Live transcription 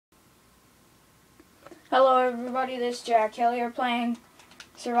Hello everybody, this is Jak Kiloyer playing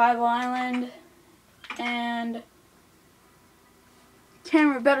Survival Island, and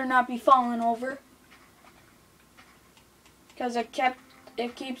camera better not be falling over, because it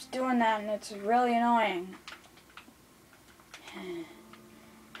keeps doing that and it's really annoying.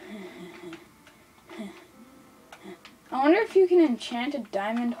 I wonder if you can enchant a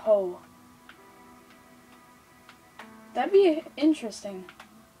diamond hoe. That'd be interesting.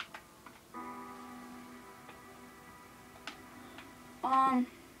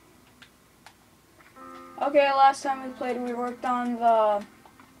 Okay, last time we played, we worked on the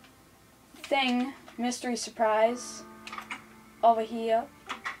thing, mystery surprise, over here.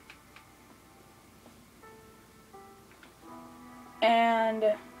 And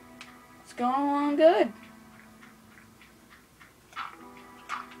it's going along good.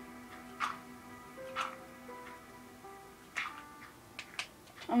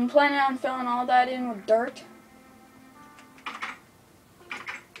 I'm planning on filling all that in with dirt.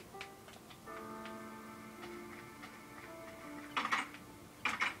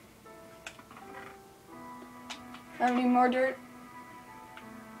 Have any more dirt?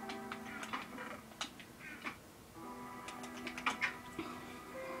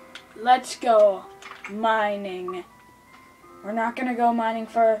 Let's go mining. We're not gonna go mining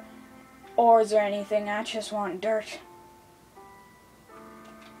for ores or anything. I just want dirt.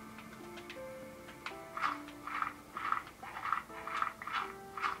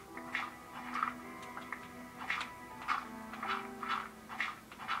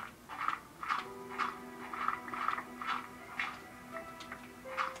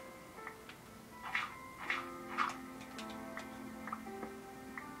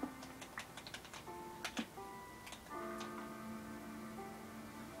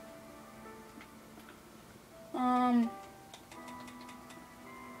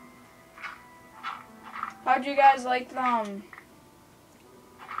 How'd you guys like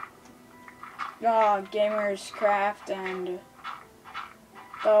Gamers Craft and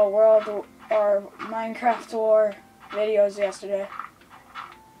the World or Minecraft War videos yesterday?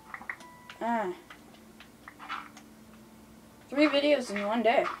 3 videos in one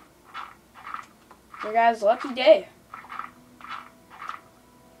day. Your guys' lucky day.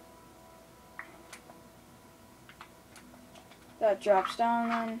 That drops down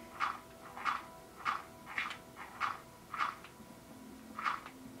then.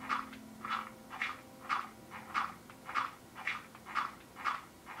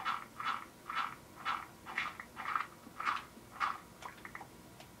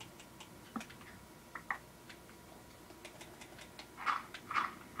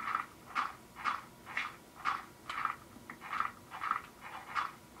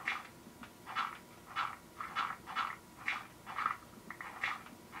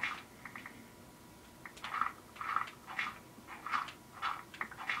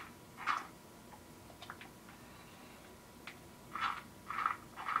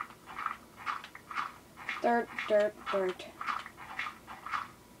 Dirt, dirt, dirt.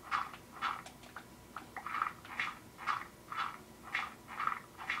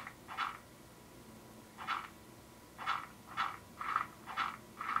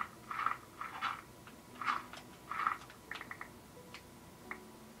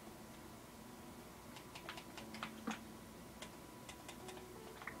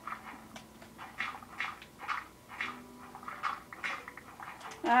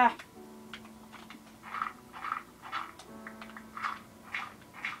 Ah.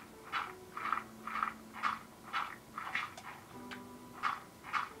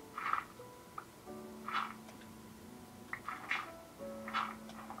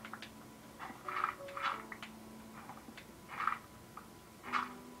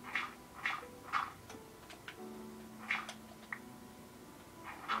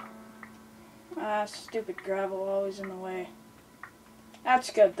 Stupid gravel always in the way. That's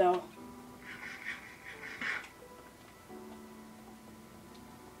good though.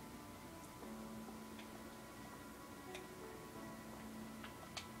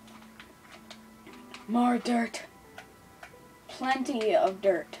 More dirt. Plenty of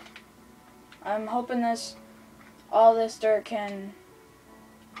dirt. I'm hoping all this dirt can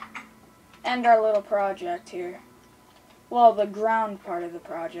end our little project here. Well, the ground part of the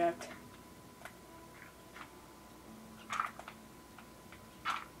project.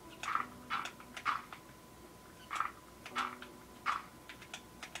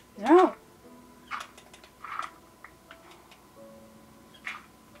 No.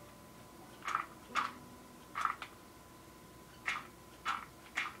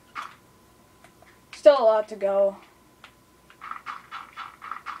 Still a lot to go.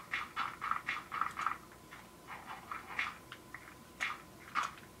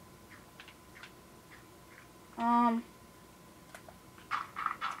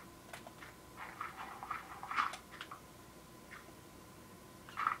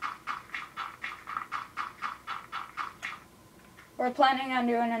 We're planning on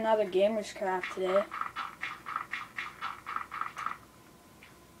doing another Gamers Craft today.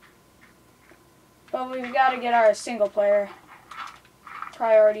 But we've got to get our single player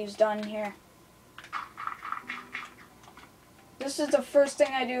priorities done here. This is the first thing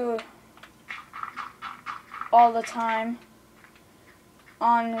I do all the time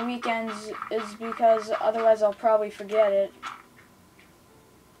on weekends, is because otherwise I'll probably forget it.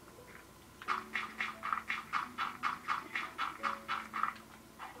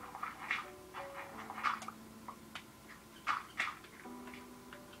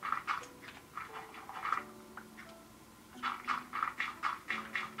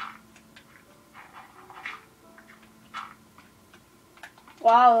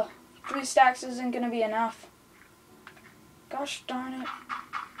 Wow, 3 stacks isn't going to be enough. Gosh darn it.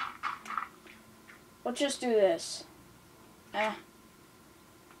 Let's just do this. Then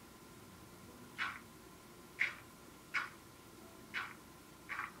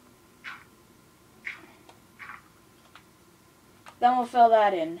we'll fill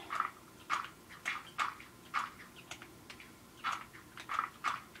that in.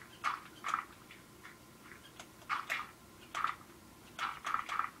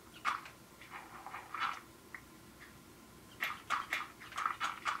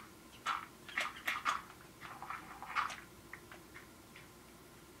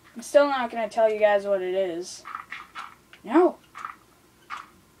 I'm still not going to tell you guys what it is. No.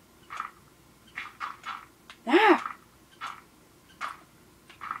 Ah.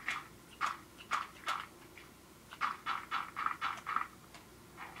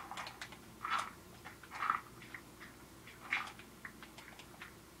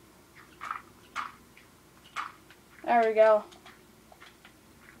 There we go.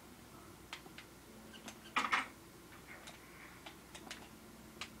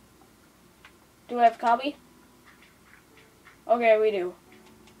 Do we have copy? Okay, we do.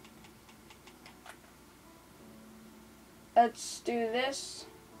 Let's do this.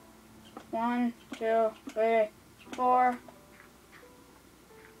 1, 2, 3, 4.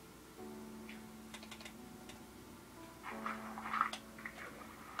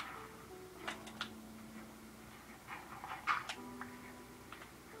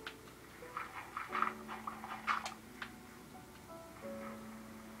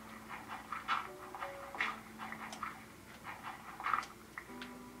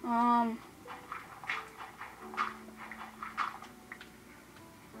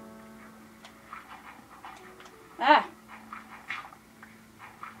 Ah.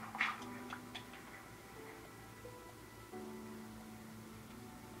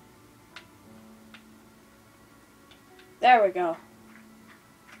 There we go.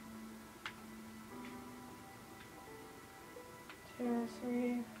 2,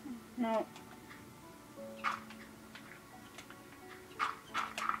 3, no.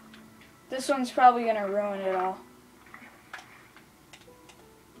 This one's probably gonna ruin it all.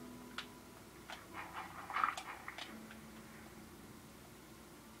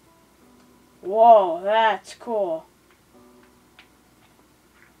 Whoa, that's cool.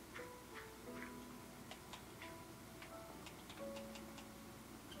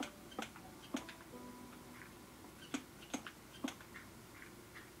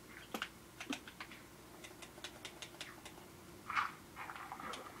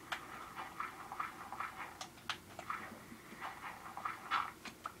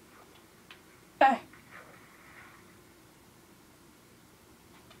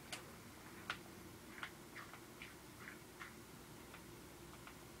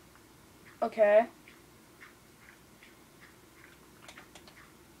 Okay.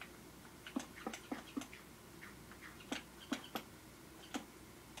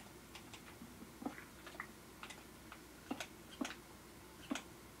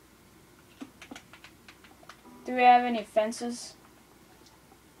 Do we have any fences?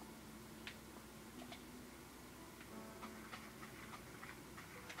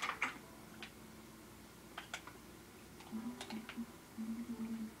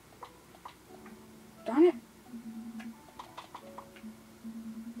 Darn it.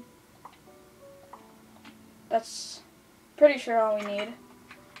 That's pretty sure all we need.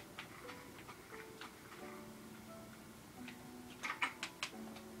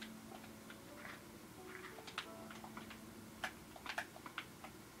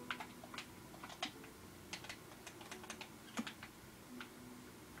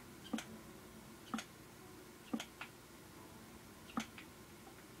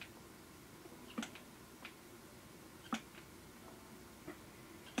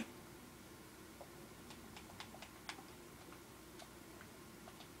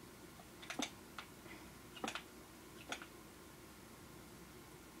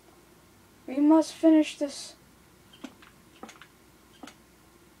 must finish this.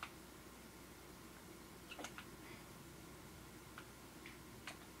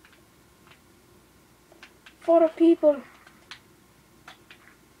 For the people.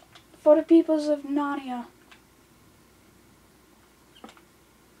 For the peoples of Narnia.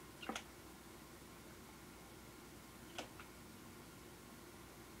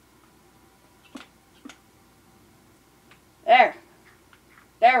 There.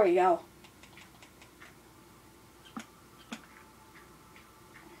 There we go.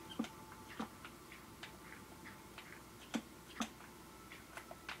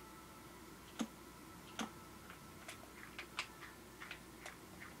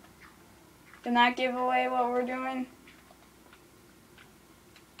 Did not give away what we're doing.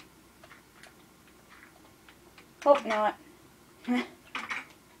 Hope not.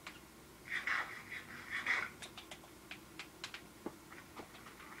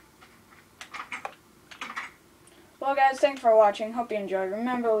 Well guys, thanks for watching. Hope you enjoyed.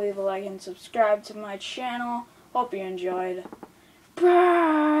 Remember to leave a like and subscribe to my channel. Hope you enjoyed.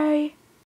 Bye!